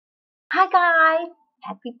Hi guys,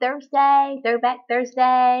 happy Thursday, Throwback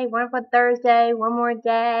Thursday, wonderful Thursday, one more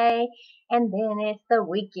day, and then it's the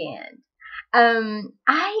weekend.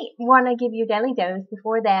 I want to give you a daily dose.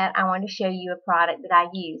 Before that, I want to show you a product that I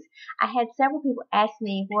use. I had several people ask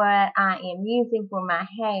me what I am using for my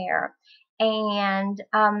hair, and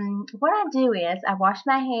what I do is I wash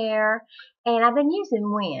my hair, and I've been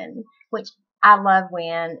using Wind, which I love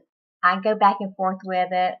Wind. I go back and forth with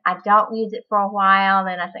it. I don't use it for a while,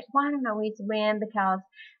 then I think, why don't I use Wind? Because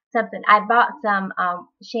something I bought some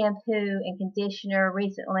shampoo and conditioner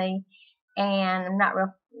recently, and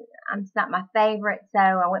it's not my favorite, so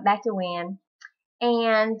I went back to Wind.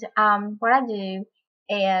 And what I do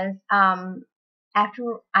is after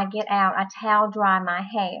I get out, I towel dry my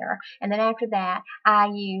hair, and then after that, I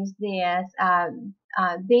use this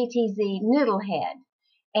BTZ Noodle head,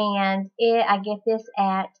 and I get this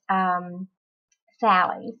at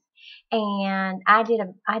Sally's, and I did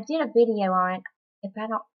a video on it. If I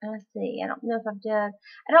don't, let's see, I don't know if I've done.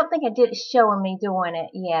 I don't think I did it showing me doing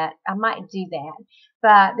it yet. I might do that,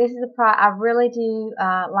 but this is the I really do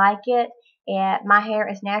like it. My hair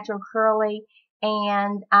is natural curly,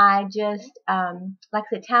 and I just like I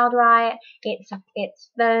said, towel dry it.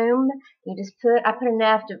 It's foam. I put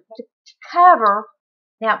enough to cover.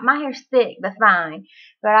 Now, my hair's thick, but fine.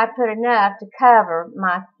 But I put enough to cover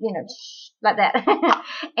my, like that.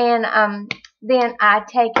 And then I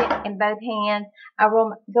take it in both hands.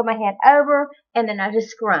 Go my head over, and then I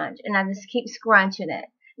just scrunch, and I just keep scrunching it.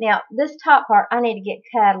 Now, this top part, I need to get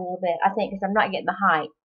cut a little bit, I think, because I'm not getting the height.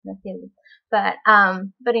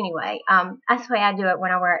 But anyway, that's the way I do it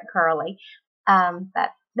when I wear it curly.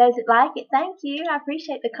 But those that like it, thank you. I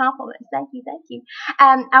appreciate the compliments. Thank you, thank you.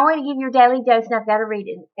 I want to give you a daily dose, and I've got to read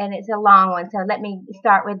it, and it's a long one, so let me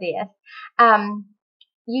start with this. Um,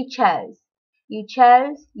 you chose. You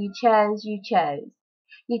chose, you chose, you chose.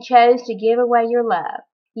 You chose to give away your love.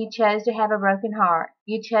 You chose to have a broken heart.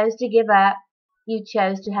 You chose to give up. You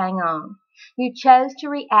chose to hang on. You chose to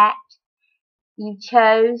react. You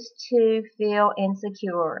chose to feel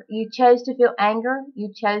insecure. You chose to feel anger.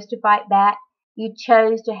 You chose to fight back. You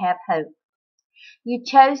chose to have hope. You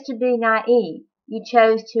chose to be naive. You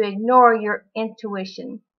chose to ignore your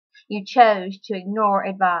intuition. You chose to ignore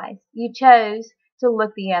advice. You chose to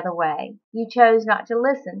look the other way. You chose not to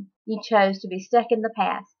listen. You chose to be stuck in the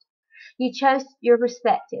past. You chose your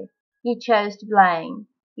perspective. You chose to blame.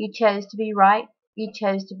 You chose to be right. You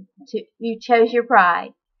chose your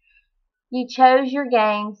pride. You chose your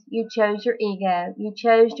games. You chose your ego. You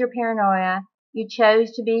chose your paranoia. You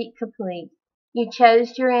chose to be complete. You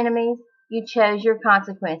chose your enemies. You chose your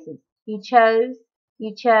consequences. You chose,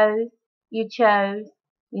 you chose, you chose,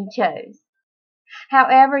 you chose.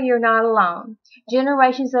 However, you're not alone.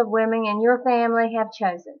 Generations of women in your family have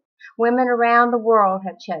chosen. Women around the world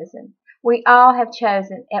have chosen. We all have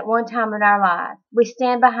chosen at one time in our lives. We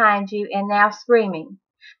stand behind you and now screaming.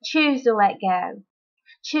 Choose to let go.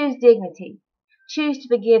 Choose dignity. Choose to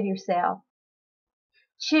forgive yourself.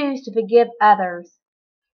 Choose to forgive others.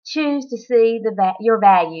 Choose to see your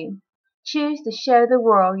value. Choose to show the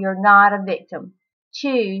world you're not a victim.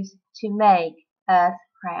 Choose to make us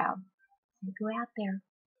proud. So go out there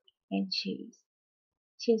and choose.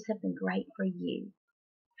 Choose something great for you.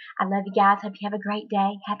 I love you guys. Hope you have a great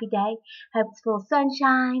day. Happy day. Hope it's full of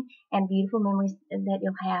sunshine and beautiful memories that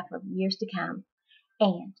you'll have for years to come.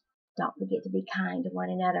 And don't forget to be kind to one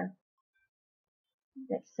another.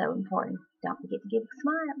 That's so important. Don't forget to give a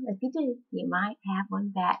smile. If you do, you might have one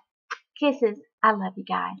back. Kisses. I love you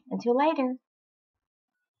guys. Until later.